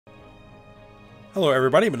Hello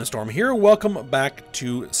everybody, Storm here. Welcome back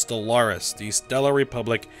to Stellaris, the Stellar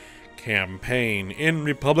Republic campaign. In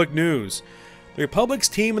Republic news, the Republic's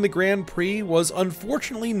team in the Grand Prix was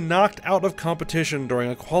unfortunately knocked out of competition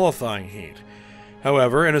during a qualifying heat.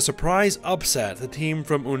 However, in a surprise upset, the team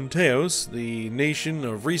from Unteos, the nation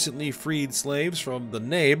of recently freed slaves from the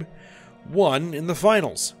Nabe, won in the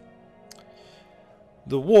finals.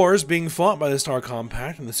 The wars being fought by the Star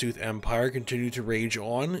Compact and the Sooth Empire continue to rage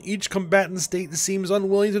on. Each combatant state seems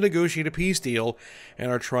unwilling to negotiate a peace deal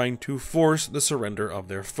and are trying to force the surrender of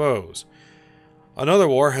their foes. Another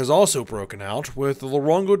war has also broken out, with the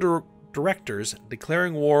Lorongo directors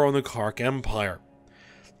declaring war on the Kark Empire.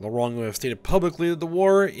 Lorongo have stated publicly that the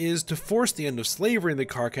war is to force the end of slavery in the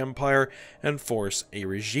Kark Empire and force a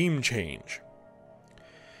regime change.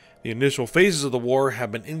 The initial phases of the war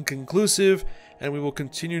have been inconclusive, and we will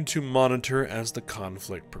continue to monitor as the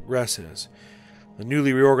conflict progresses. The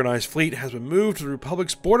newly reorganized fleet has been moved to the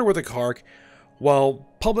Republic's border with the Kark, while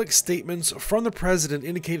public statements from the President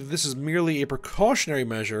indicate that this is merely a precautionary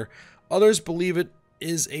measure. Others believe it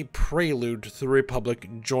is a prelude to the Republic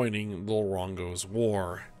joining the Lorongo's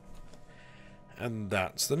war. And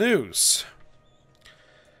that's the news.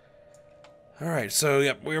 Alright, so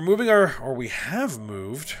yep, we are moving we have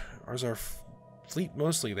moved. Or is our fleet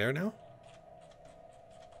mostly there now?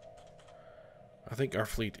 I think our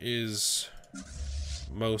fleet is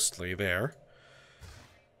mostly there.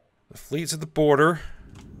 The fleet's at the border.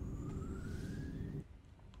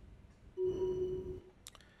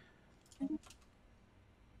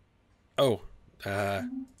 Oh, I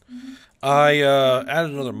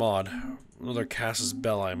added another mod, another Casus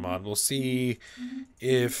Belli mod. We'll see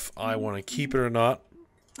if I want to keep it or not.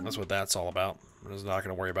 That's what that's all about. I'm just not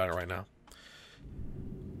going to worry about it right now.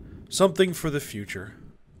 Something for the future.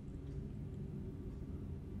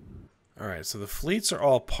 Alright, so the fleets are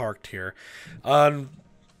all parked here.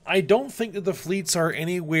 I don't think that the fleets are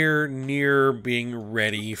anywhere near being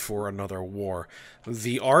ready for another war.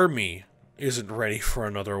 The army isn't ready for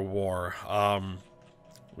another war.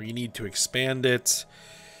 We need to expand it.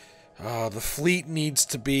 The fleet needs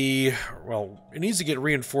to be, well, it needs to get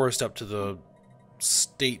reinforced up to the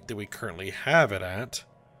state that we currently have it at.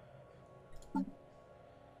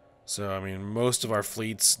 So, I mean, most of our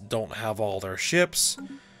fleets don't have all their ships.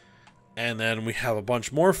 And then we have a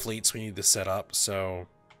bunch more fleets we need to set up, so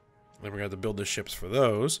then we're going to have to build the ships for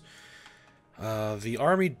those. The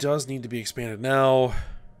army does need to be expanded now.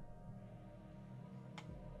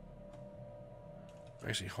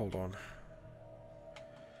 Actually, hold on.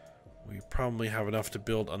 We probably have enough to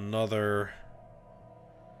build another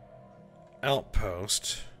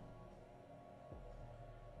outpost.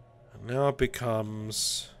 And now it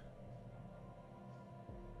becomes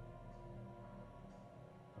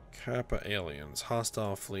Kappa aliens,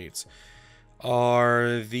 hostile fleets.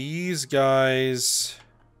 Are these guys...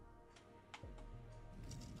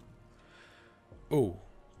 Oh,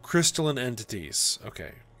 crystalline entities.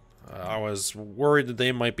 Okay. I was worried that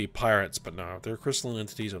they might be pirates, but no, if they're crystalline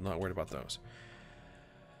entities, I'm not worried about those.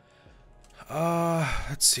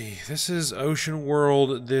 Let's see. This is Ocean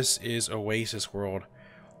World. This is Oasis World.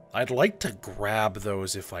 I'd like to grab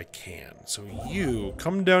those if I can. So you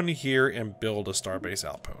come down here and build a starbase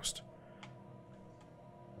outpost.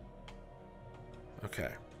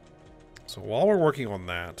 Okay. So while we're working on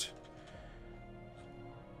that,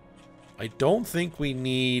 I don't think we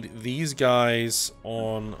need these guys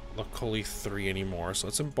on Lacoli 3 anymore. So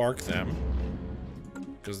let's embark them,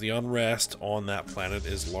 because the unrest on that planet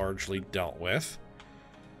is largely dealt with.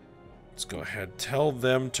 Let's go ahead, tell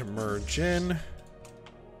them to merge in.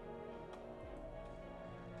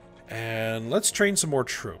 And let's train some more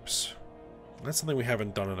troops. That's something we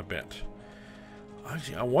haven't done in a bit.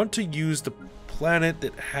 Actually, I want to use the planet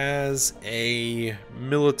that has a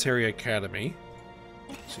military academy.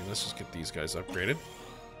 See, let's just get these guys upgraded.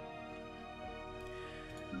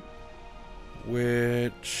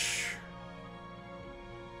 Which...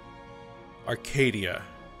 Arcadia.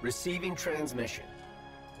 Receiving transmission.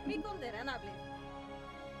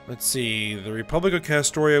 Let's see, the Republic of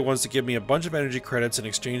Castoria wants to give me a bunch of energy credits in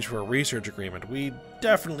exchange for a research agreement. We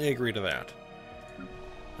definitely agree to that.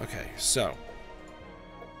 Okay, so.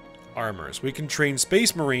 Armors. We can train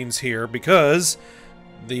Space Marines here because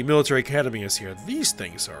the military academy is here. These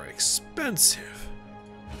things are expensive.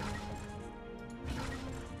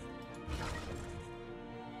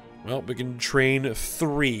 Well, we can train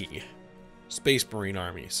 3 Space Marine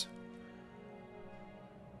armies.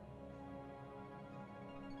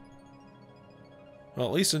 Well,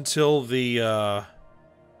 at least until the,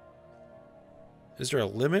 is there a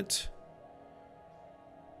limit?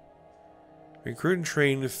 Recruit and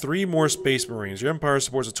train 3 more Space Marines. Your Empire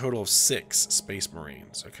supports a total of 6 Space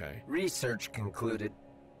Marines. Okay. Research concluded.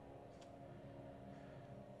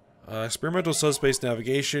 Experimental subspace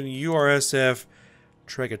navigation. URSF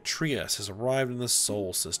Tregatrius has arrived in the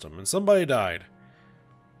Sol system. And somebody died.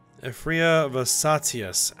 Ephria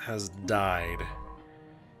Vasatius has died.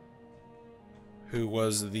 Who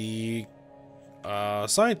was the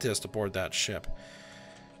scientist aboard that ship.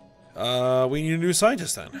 We need a new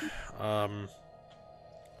scientist then.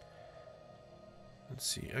 Let's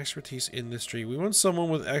see. Expertise industry. We want someone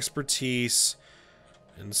with expertise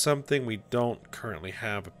in something we don't currently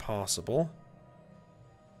have if possible.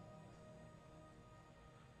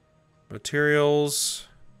 Materials.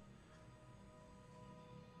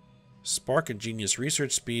 Spark and Genius.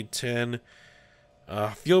 Research speed 10.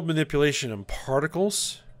 Field manipulation and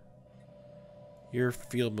particles. Your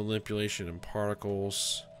field manipulation and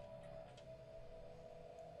particles.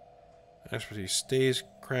 Expertise,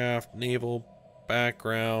 stagecraft, naval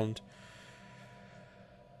background.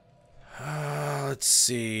 Let's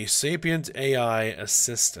see. Sapient AI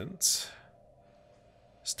assistant.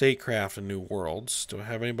 Statecraft and New Worlds. Do I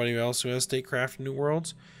have anybody else who has Statecraft and New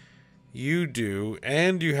Worlds? You do,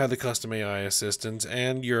 and you have the custom AI assistant,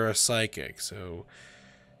 and you're a psychic, so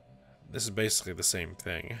this is basically the same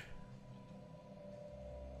thing.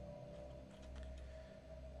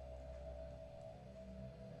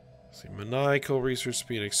 Let's see, maniacal research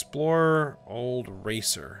speed explorer, old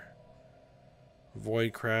racer,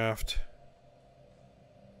 voidcraft.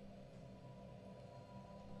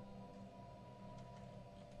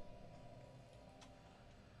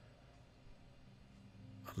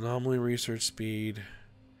 Anomaly research speed.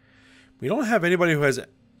 We don't have anybody who has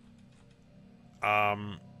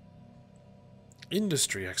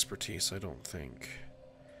industry expertise, I don't think.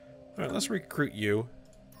 Alright, let's recruit you.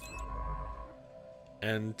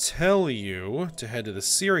 And tell you to head to the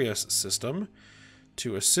Sirius system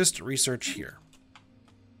to assist research here.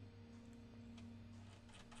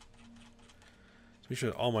 So we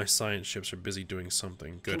should all my science ships are busy doing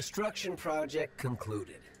something good. Construction project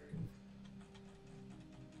concluded.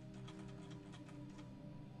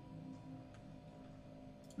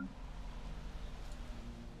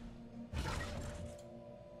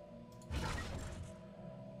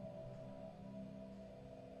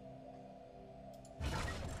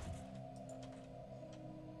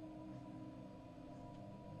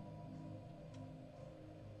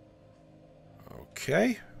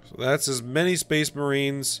 Okay, so that's as many Space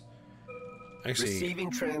Marines. Actually,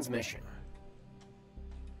 Receiving transmission.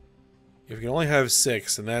 if you can only have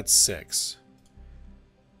 6, then that's 6.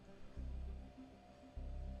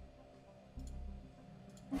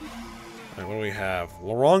 Alright, what do we have?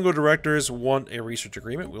 Lorongo directors want a research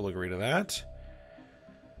agreement. We'll agree to that.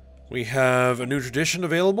 We have a new tradition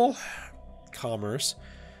available. Commerce.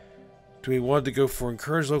 Do we want to go for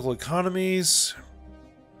encourage local economies?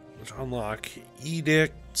 Which unlock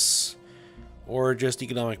edicts, or just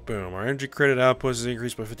economic boom. Our energy credit output is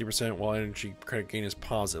increased by 50% while energy credit gain is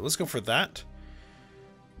positive. Let's go for that.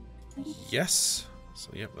 Yes.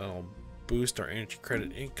 So yep, that'll boost our energy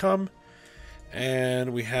credit income.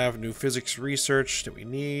 And we have new physics research that we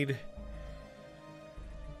need.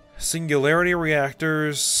 Singularity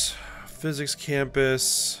reactors, physics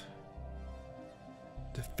campus,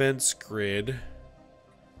 defense grid.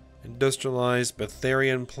 Industrialized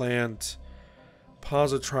Betharian plant,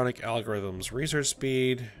 positronic algorithms, research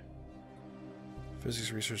speed,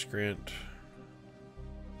 physics research grant,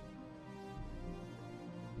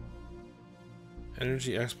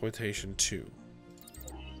 energy exploitation 2.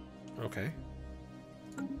 Okay.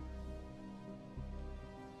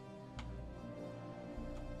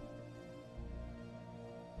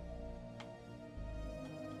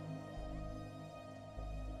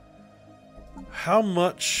 How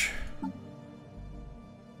much?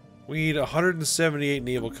 We need 178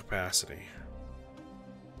 naval capacity.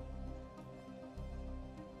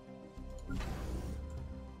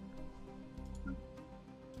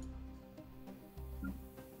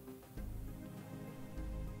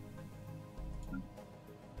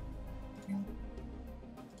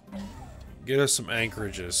 Get us some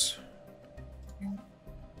anchorages.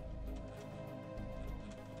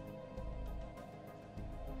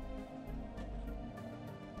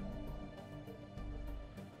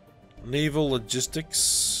 Naval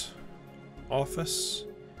Logistics Office.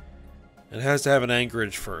 It has to have an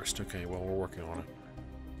anchorage first. Okay, well, we're working on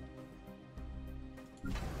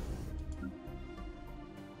it.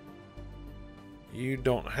 You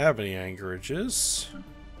don't have any anchorages.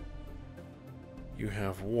 You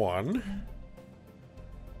have one.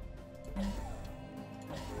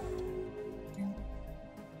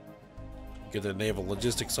 Get the Naval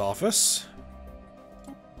Logistics Office.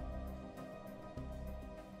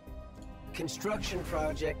 Construction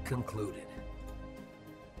project concluded.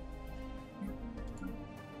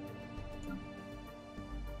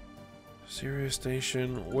 Sirius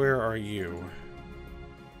Station, where are you?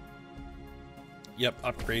 Yep,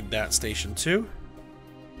 upgrade that station too.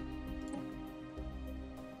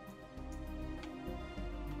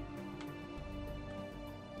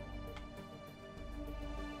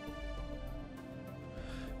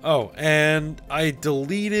 Oh, and I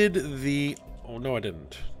deleted the... Oh, no, I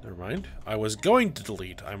didn't. Never mind. I was going to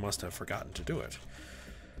delete. I must have forgotten to do it.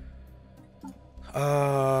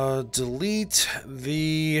 Delete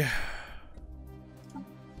the...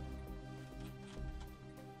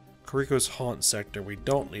 Kariko's Haunt sector. We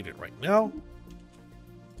don't need it right now.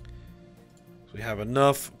 We have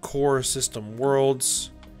enough core system worlds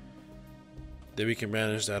that we can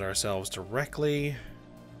manage that ourselves directly.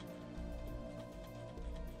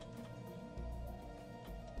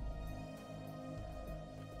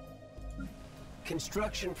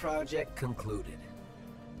 Construction project concluded.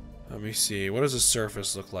 Let me see. What does the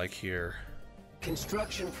surface look like here?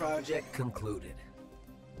 Construction project concluded.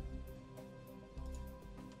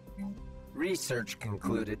 Research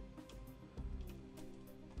concluded.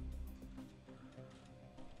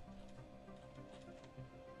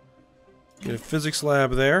 Get a physics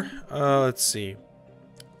lab there. Let's see.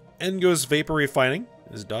 Engo's vapor refining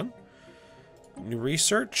is done. New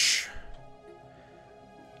research.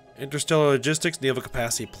 Interstellar logistics, naval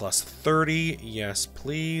capacity plus 30. Yes,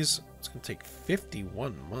 please. It's going to take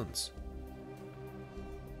 51 months.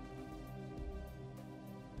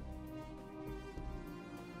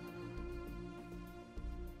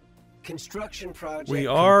 Construction project. We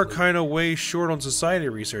are kind of way short on society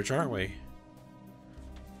research, aren't we?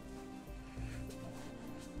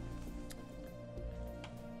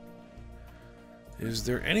 Is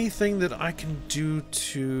there anything that I can do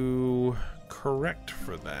to correct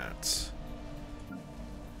for that?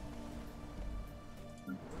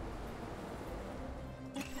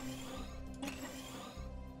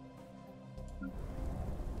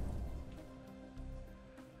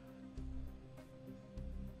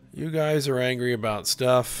 You guys are angry about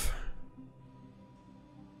stuff.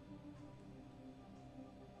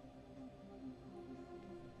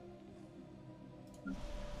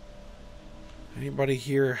 Anybody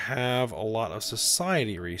here have a lot of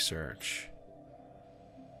society research?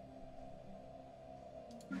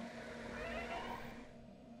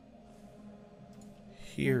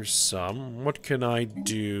 Here's some. What can I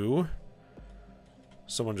do?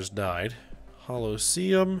 Someone just died.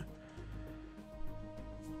 Holosseum.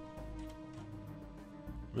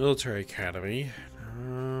 Military Academy.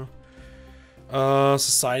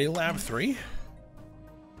 Society Lab 3.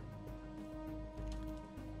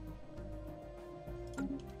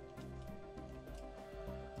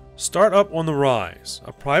 Startup on the Rise.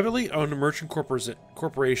 A privately owned merchant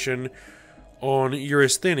corporation on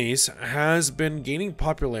Eurysthenes has been gaining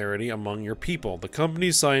popularity among your people. The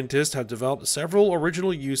company's scientists have developed several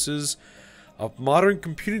original uses of modern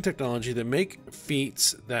computing technology that make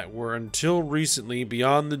feats that were until recently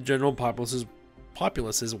beyond the general populace's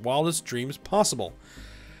wildest dreams possible.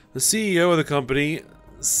 The CEO of the company,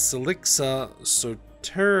 Silixa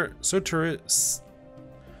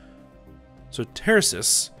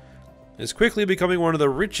Soterisis, is quickly becoming one of the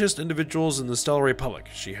richest individuals in the Stellar Republic.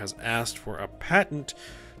 She has asked for a patent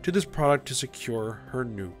to this product to secure her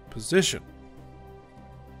new position.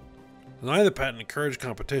 Deny the patent, encourage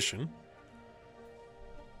competition.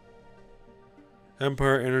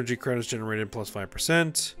 Empire energy credits generated plus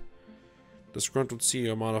 5%. Disgruntled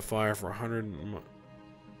CEO modifier for 100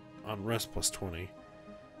 unrest plus 20.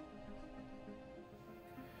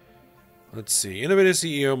 Let's see. Innovative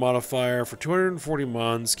CEO modifier for 240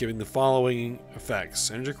 months, giving the following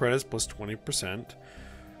effects. Energy credits plus 20%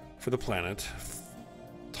 for the planet.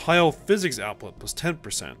 Tile physics output plus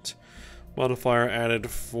 10%. Modifier added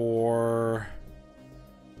for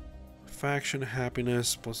faction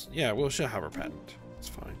happiness plus... Yeah, we'll should have our patent. It's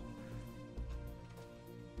fine.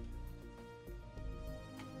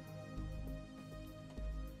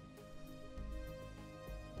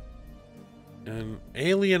 An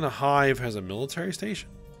alien hive has a military station?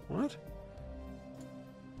 What?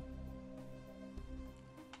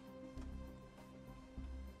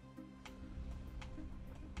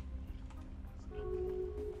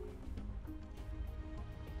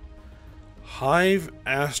 Hive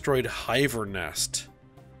asteroid hiver nest.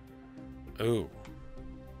 Oh.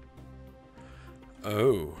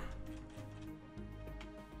 Oh.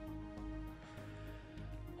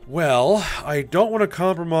 Well, I don't want to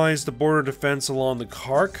compromise the border defense along the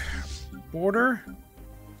Kark, border.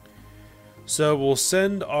 So we'll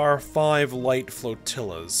send our 5 light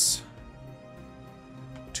flotillas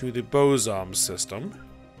to the Bosom system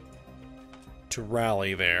to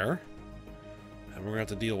rally there. And we're going to have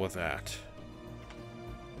to deal with that.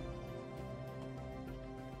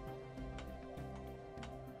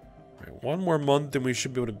 Alright, 1 more month and we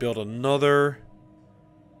should be able to build another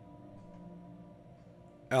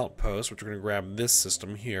outpost, which we're going to grab this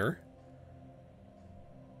system here.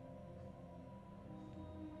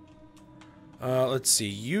 Let's see.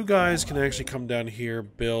 You guys can actually come down here,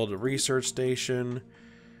 build a research station.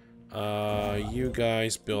 You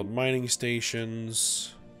guys build mining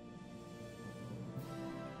stations.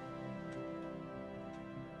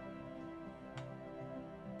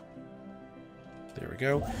 There we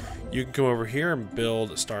go. You can come over here and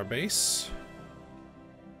build a star base.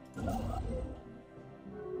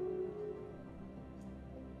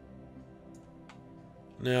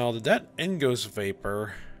 Now, did that Engos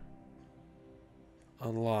Vapor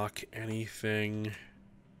unlock anything?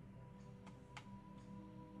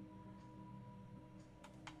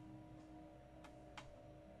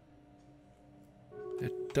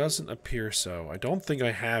 It doesn't appear so. I don't think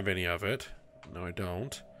I have any of it. No, I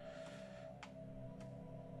don't.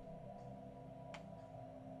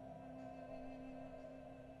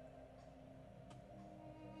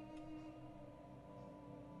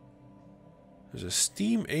 There's a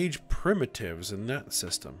Steam Age primitives in that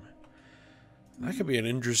system. That could be an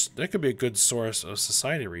that could be a good source of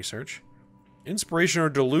society research. Inspiration or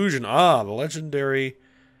delusion? Ah, the legendary.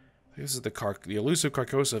 This is the elusive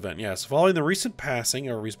Carcosa event. Yes, following the recent passing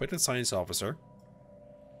of a respected science officer,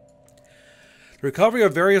 the recovery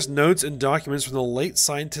of various notes and documents from the late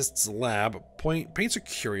scientist's lab paints a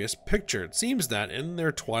curious picture. It seems that in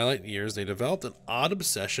their twilight years, they developed an odd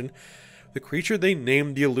obsession. The creature they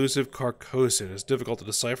named the elusive Carcosa. It is difficult to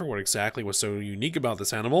decipher what exactly was so unique about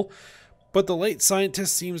this animal, but the late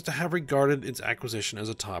scientist seems to have regarded its acquisition as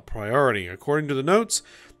a top priority. According to the notes,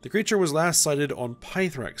 the creature was last sighted on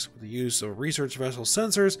Pythrex. With the use of research vessel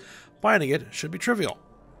sensors, finding it should be trivial.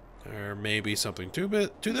 There may be something to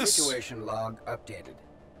this. Situation log updated.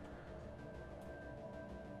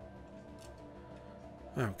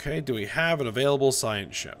 Okay, do we have an available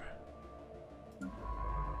science ship?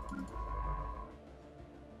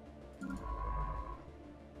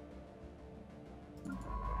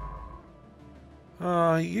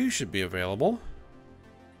 You should be available.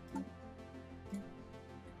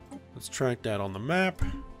 Let's track that on the map.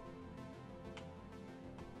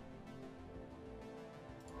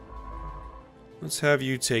 Let's have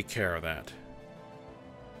you take care of that.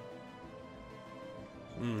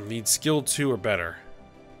 Need skill 2 or better.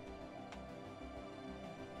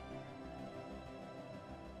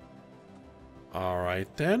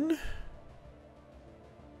 Alright then.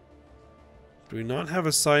 Do we not have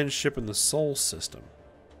a science ship in the Sol system?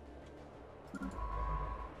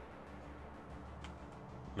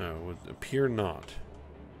 No, it would appear not.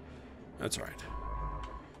 That's right.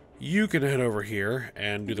 You can head over here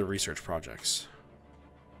and do the research projects.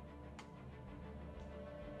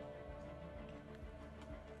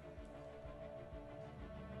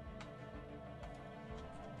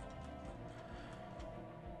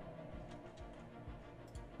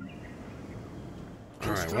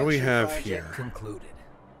 Alright, what do we have here? Concluded.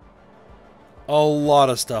 A lot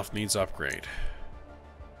of stuff needs upgrade.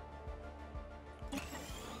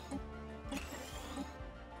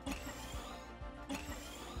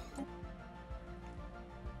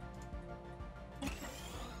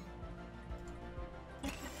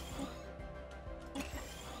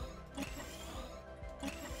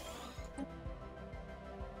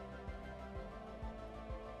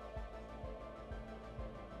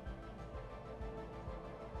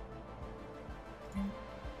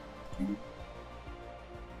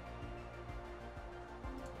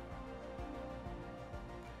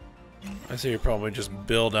 I say you probably just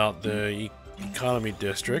build out the economy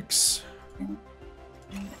districts.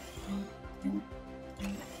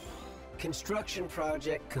 Construction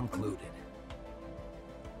project concluded.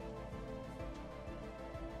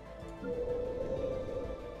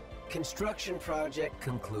 Construction project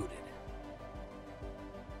concluded.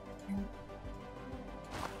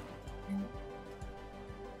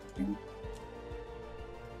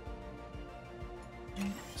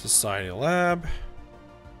 Society lab.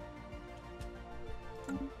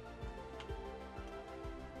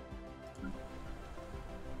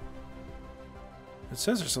 It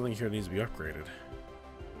says there's something here that needs to be upgraded.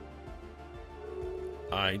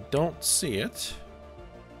 I don't see it.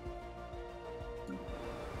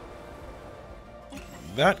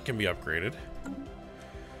 That can be upgraded.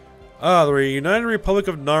 Ah, the United Republic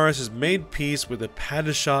of Naris has made peace with the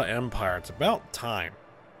Padishah Empire. It's about time.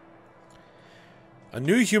 A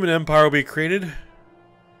new human empire will be created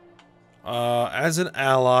as an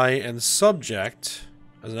ally and subject.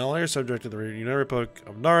 As an ally or subject of the United Republic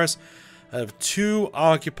of Naris, have 2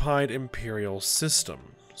 occupied imperial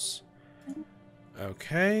systems.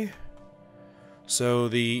 Okay. So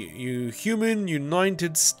the human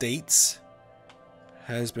United States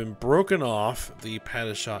has been broken off the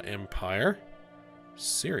Padishah Empire.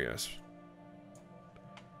 Serious.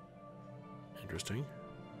 Interesting.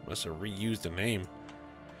 Must have reused the name.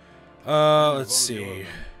 Let's see.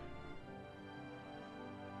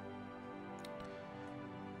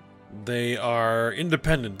 They are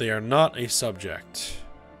independent. They are not a subject.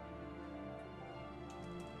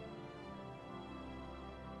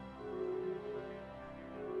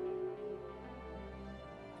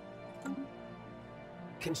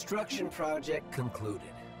 Construction project concluded.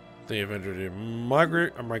 They have entered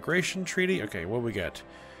a migration treaty. Okay, what we got?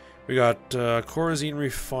 We got Corazine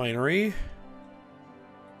Refinery.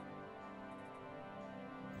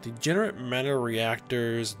 Degenerate matter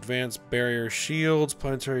reactors, advanced barrier shields,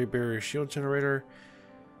 planetary barrier shield generator,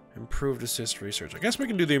 improved assist research. I guess we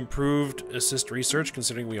can do the improved assist research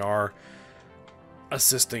considering we are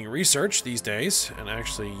assisting research these days. And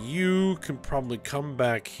actually, you can probably come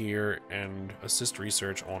back here and assist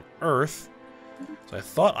research on Earth. So I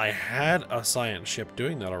thought I had a science ship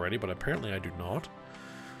doing that already, but apparently I do not.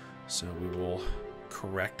 So we will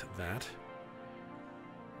correct that.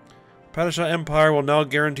 Padishah Empire will now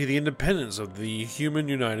guarantee the independence of the human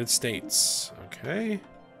United States. Okay.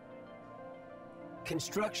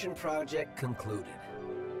 Construction project concluded.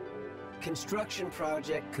 Construction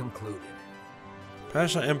project concluded.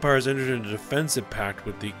 Padishah Empire has entered into a defensive pact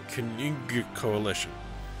with the Kning Coalition.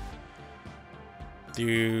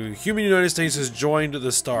 The human United States has joined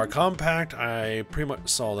the Star Compact. I pretty much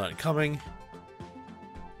saw that coming.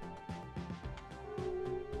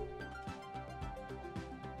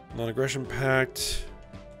 Non-aggression pact.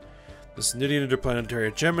 The Snidian interplanetary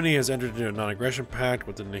hegemony has entered into a non-aggression pact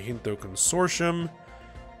with the Nahinto Consortium.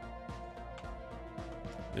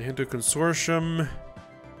 Nahinto Consortium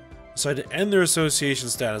decided to end their association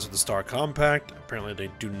status with the Star Compact. Apparently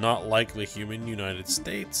they do not like the human United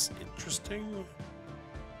States. Interesting.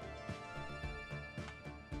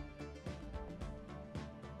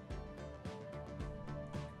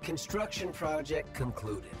 Construction project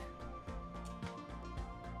concluded.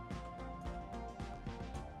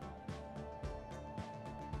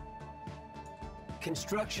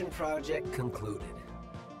 Construction project concluded.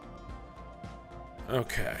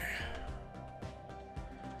 Okay.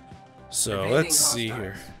 So Evading let's see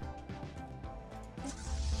hostiles. here.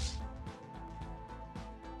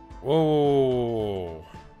 Whoa.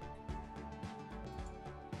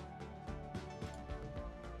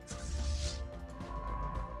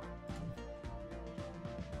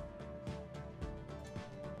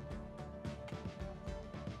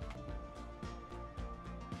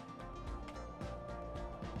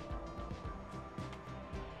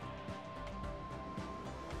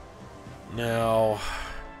 Now,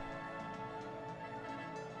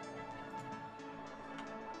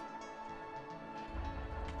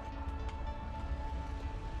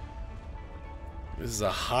 this is a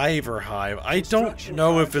hive or hive. I don't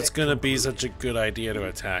know if it's going to be such a good idea to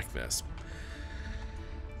attack this.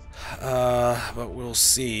 But we'll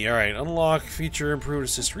see. Alright, unlock feature improved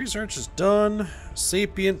assist research is done.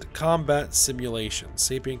 Sapient combat simulation.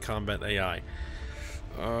 Sapient combat AI.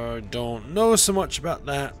 Don't know so much about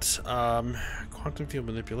that. Quantum field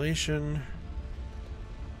manipulation.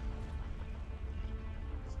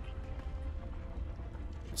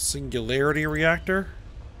 Singularity reactor.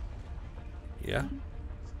 Yeah.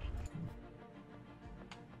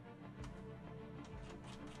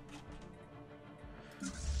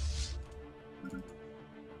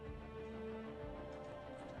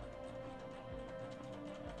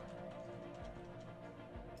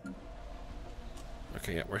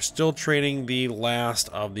 Okay, yeah, we're still training the last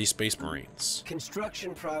of the Space Marines.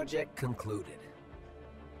 Construction project concluded.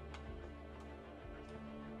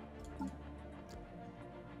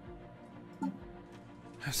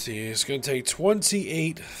 Let's see, it's going to take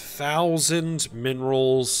 28,000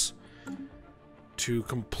 minerals to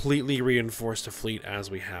completely reinforce the fleet as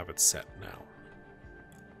we have it set now.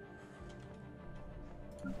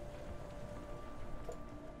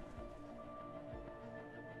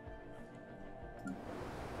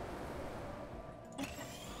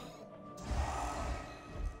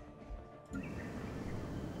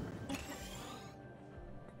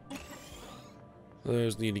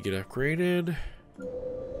 Those need to get upgraded.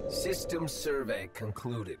 System survey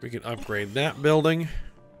concluded. We can upgrade that building.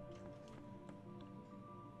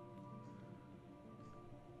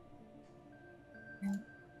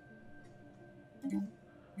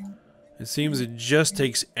 It seems it just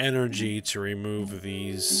takes energy to remove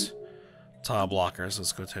these tile blockers.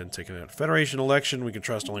 Let's go ahead and take it out. Federation election, we can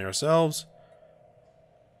trust only ourselves.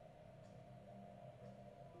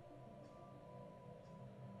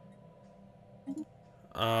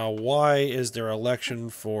 Why is there election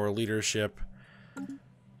for leadership?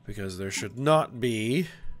 Because there should not be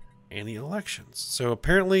any elections. So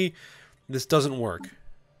apparently this doesn't work.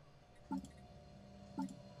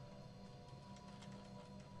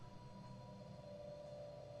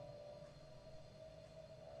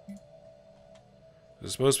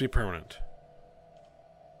 It's supposed to be permanent.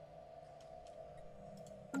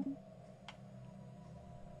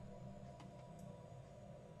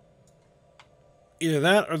 Either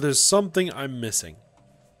that or there's something I'm missing.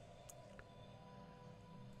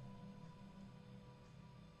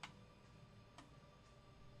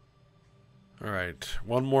 Alright,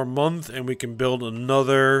 one more month and we can build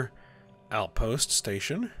another outpost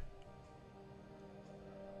station.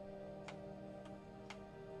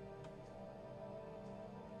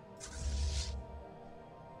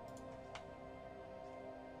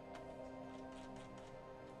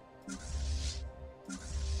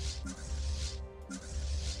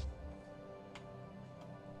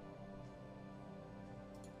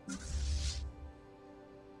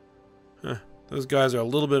 Those guys are a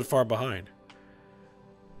little bit far behind.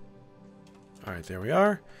 Alright, there we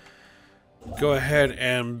are. Go ahead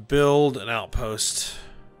and build an outpost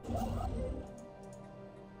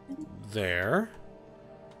there.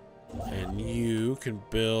 And you can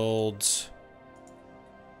build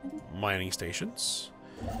mining stations.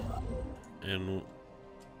 And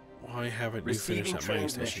why haven't you finished that mining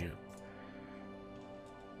station yet?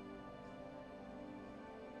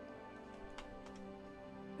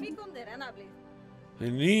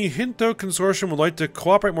 The Hinto Consortium would like to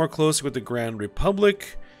cooperate more closely with the Grand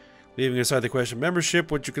Republic. Leaving aside the question of membership,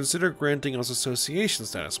 would you consider granting us association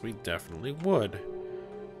status? We definitely would.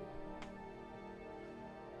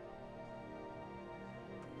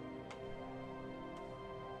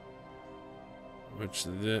 Which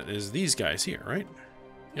is these guys here, right?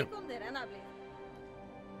 Yep.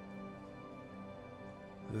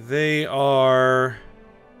 They are...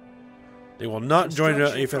 They will not join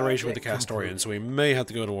a federation with the Castorians, so we may have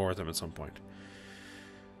to go to war with them at some point.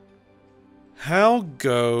 How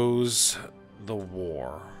goes the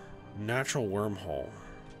war? Natural wormhole.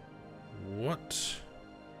 What?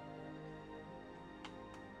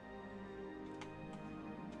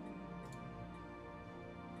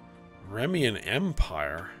 Remian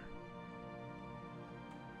Empire.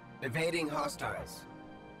 Evading hostiles.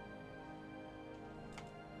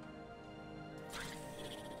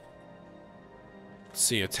 Let's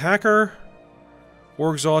see, attacker.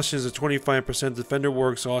 War exhaustion is at 25%. Defender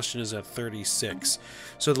war exhaustion is at 36%.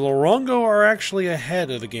 So the Lorongo are actually ahead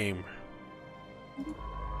of the game.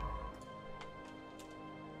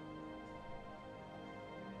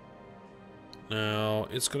 Now,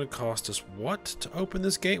 it's going to cost us what to open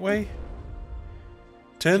this gateway?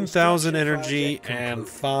 10,000 energy and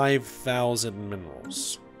 5,000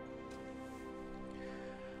 minerals.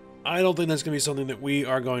 I don't think that's going to be something that we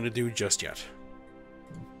are going to do just yet.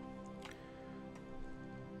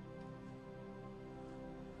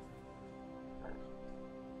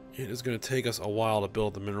 It is going to take us a while to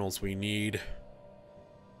build the minerals we need.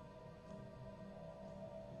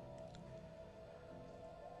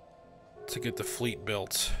 To get the fleet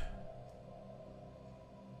built.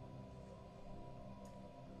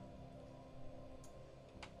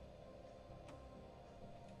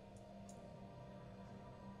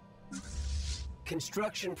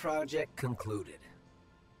 Construction project concluded.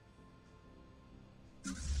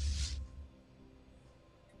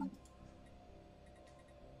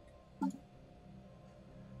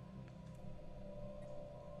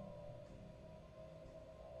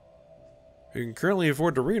 We can currently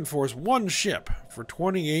afford to reinforce one ship for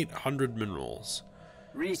 2,800 minerals.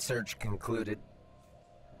 Research concluded.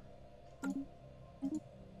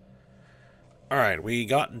 Alright, we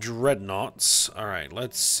got dreadnoughts. Alright,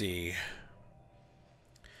 let's see.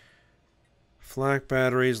 Flak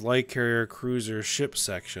batteries, light carrier, cruiser, ship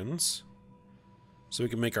sections. So we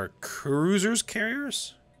can make our cruisers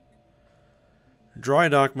carriers? Dry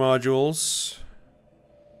dock modules.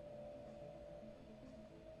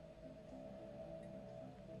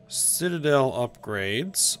 Citadel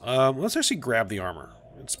upgrades. Let's actually grab the armor.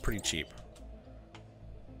 It's pretty cheap.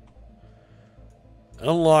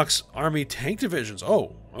 Unlocks army tank divisions.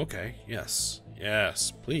 Oh, okay. Yes.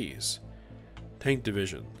 Yes, please. Tank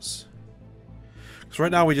divisions. Because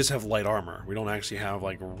right now we just have light armor. We don't actually have,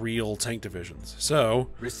 like, real tank divisions. So...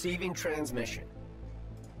 Receiving transmission.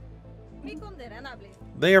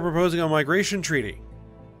 They are proposing a migration treaty.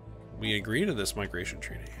 We agree to this migration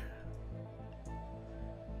treaty.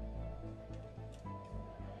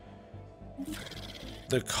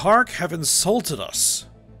 The Kark have insulted us.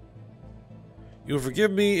 You'll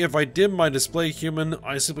forgive me if I dim my display, human.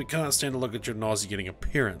 I simply cannot stand to look at your nauseating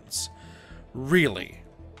appearance. Really?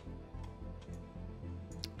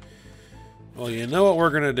 Well, you know what we're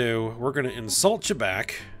gonna do? We're gonna insult you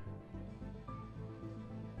back.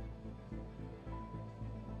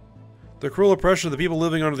 The cruel oppression of the people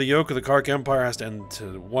living under the yoke of the Kark Empire has to end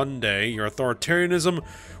one day. Your authoritarianism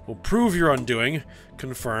will prove your undoing.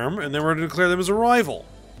 Confirm, and then we're to declare them as a rival.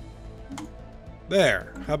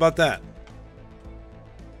 There. How about that?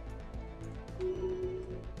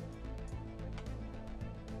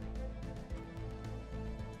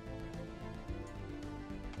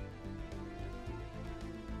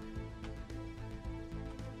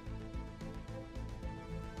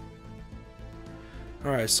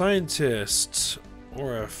 Alright, scientist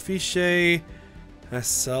Orifice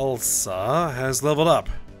Haselsa has leveled up.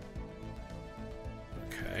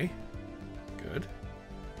 Okay, good.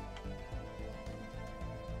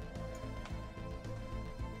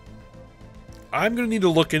 I'm gonna need to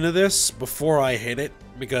look into this before I hit it,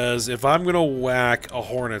 because if I'm gonna whack a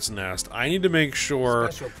hornet's nest, I need to make sure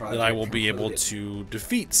that I will be able to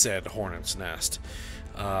defeat said hornet's nest.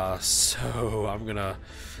 So I'm gonna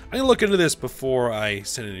look into this before I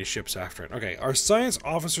send any ships after it. Okay, our science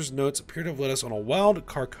officer's notes appear to have led us on a wild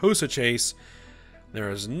Carcosa chase. There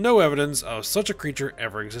is no evidence of such a creature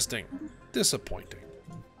ever existing. Disappointing.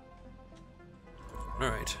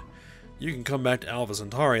 Alright, you can come back to Alpha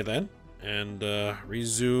Centauri then, and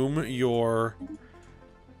resume your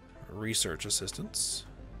research assistance.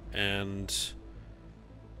 And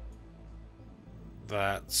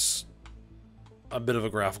that's a bit of a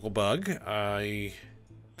graphical bug, I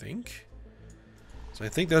think. So I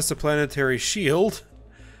think that's the planetary shield.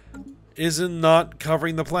 Isn't not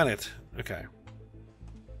covering the planet. Okay.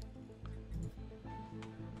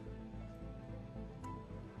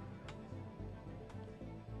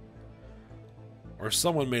 Or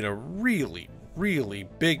someone made a really, really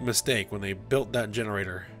big mistake when they built that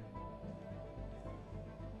generator.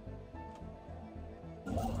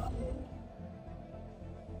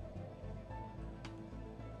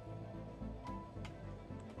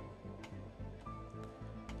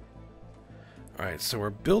 Alright, so we're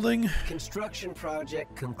building... Construction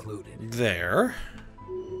project concluded. There.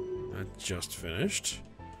 That just finished.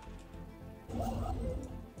 Alright,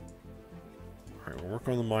 we'll work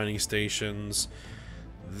on the mining stations.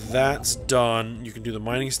 That's done. You can do the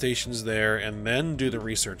mining stations there, and then do the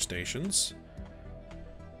research stations.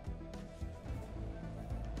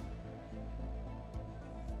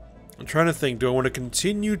 I'm trying to think, do I want to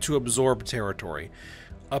continue to absorb territory?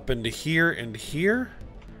 Up into here and here?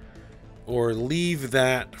 Or leave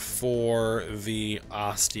that for the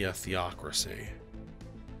Ostia Theocracy?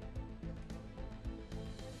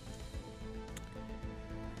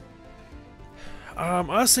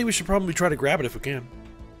 Honestly, we should probably try to grab it if we can.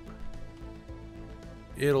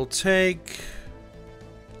 It'll take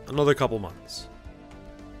another couple months.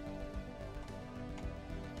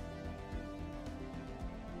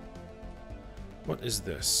 What is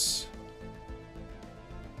this?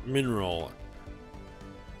 Mineral.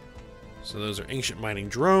 So those are ancient mining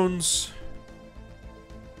drones.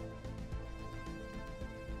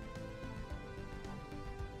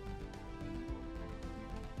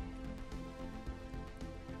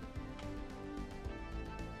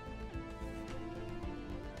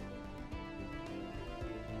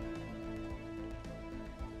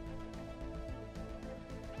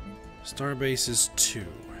 Starbase is 2.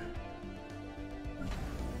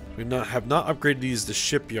 We have not upgraded these to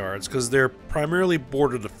shipyards because they're primarily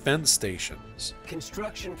border defense stations.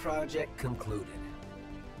 Construction project concluded.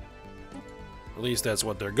 At least that's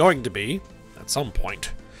what they're going to be at some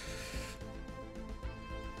point.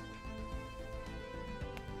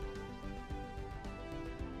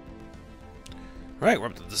 Alright, we're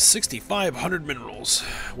up to the 6,500 minerals.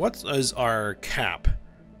 What is our cap?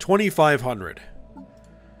 2,500.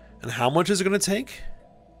 And how much is it going to take?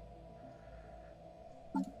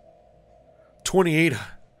 28,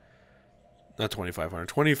 not 2,500,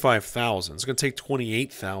 25,000. It's going to take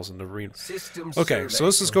 28,000 to reinforce. Okay, so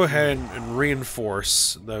let's just go ahead and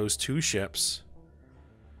reinforce those 2 ships.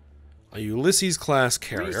 A Ulysses-class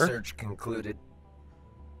carrier Research concluded.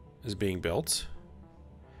 is being built.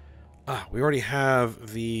 Ah, we already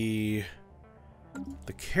have the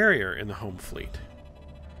The carrier in the home fleet.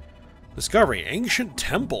 Discovery, ancient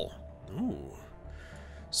temple. Ooh.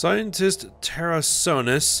 Scientist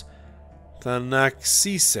Tarasonis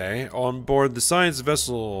Thanaxise on board the science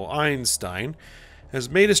vessel Einstein has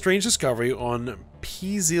made a strange discovery on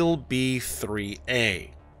Pizil B3A.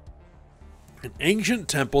 An ancient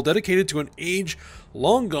temple dedicated to an age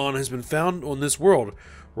long gone has been found on this world.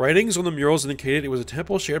 Writings on the murals indicated it was a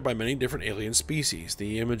temple shared by many different alien species.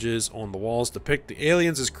 The images on the walls depict the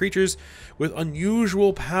aliens as creatures with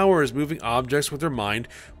unusual powers, moving objects with their mind,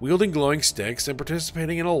 wielding glowing sticks, and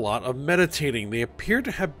participating in a lot of meditating. They appear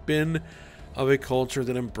to have been of a culture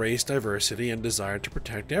that embraced diversity and desired to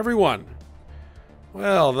protect everyone.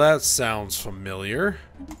 Well, that sounds familiar.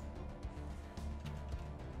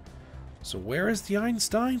 So where is the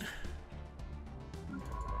Einstein?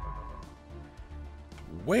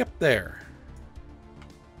 Way up there.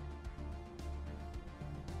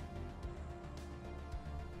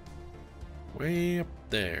 Way up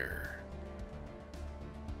there.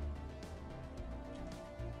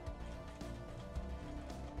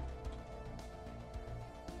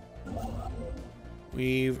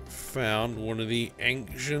 We've found one of the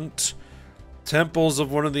ancient temples of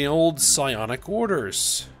one of the old psionic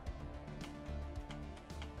orders.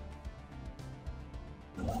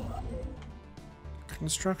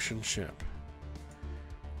 Construction ship.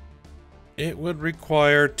 It would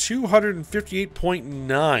require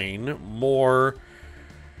 258.9 more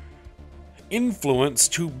influence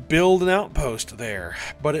to build an outpost there,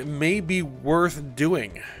 but it may be worth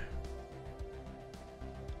doing.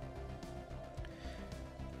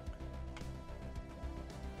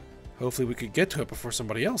 Hopefully we could get to it before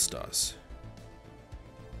somebody else does.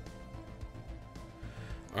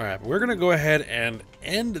 Alright, we're going to go ahead and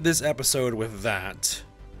end this episode with that.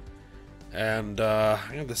 And I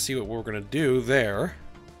have to see what we're going to do there.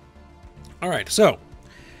 Alright, so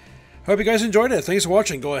hope you guys enjoyed it. Thanks for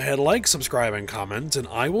watching. Go ahead, like, subscribe, and comment, and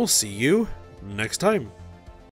I will see you next time.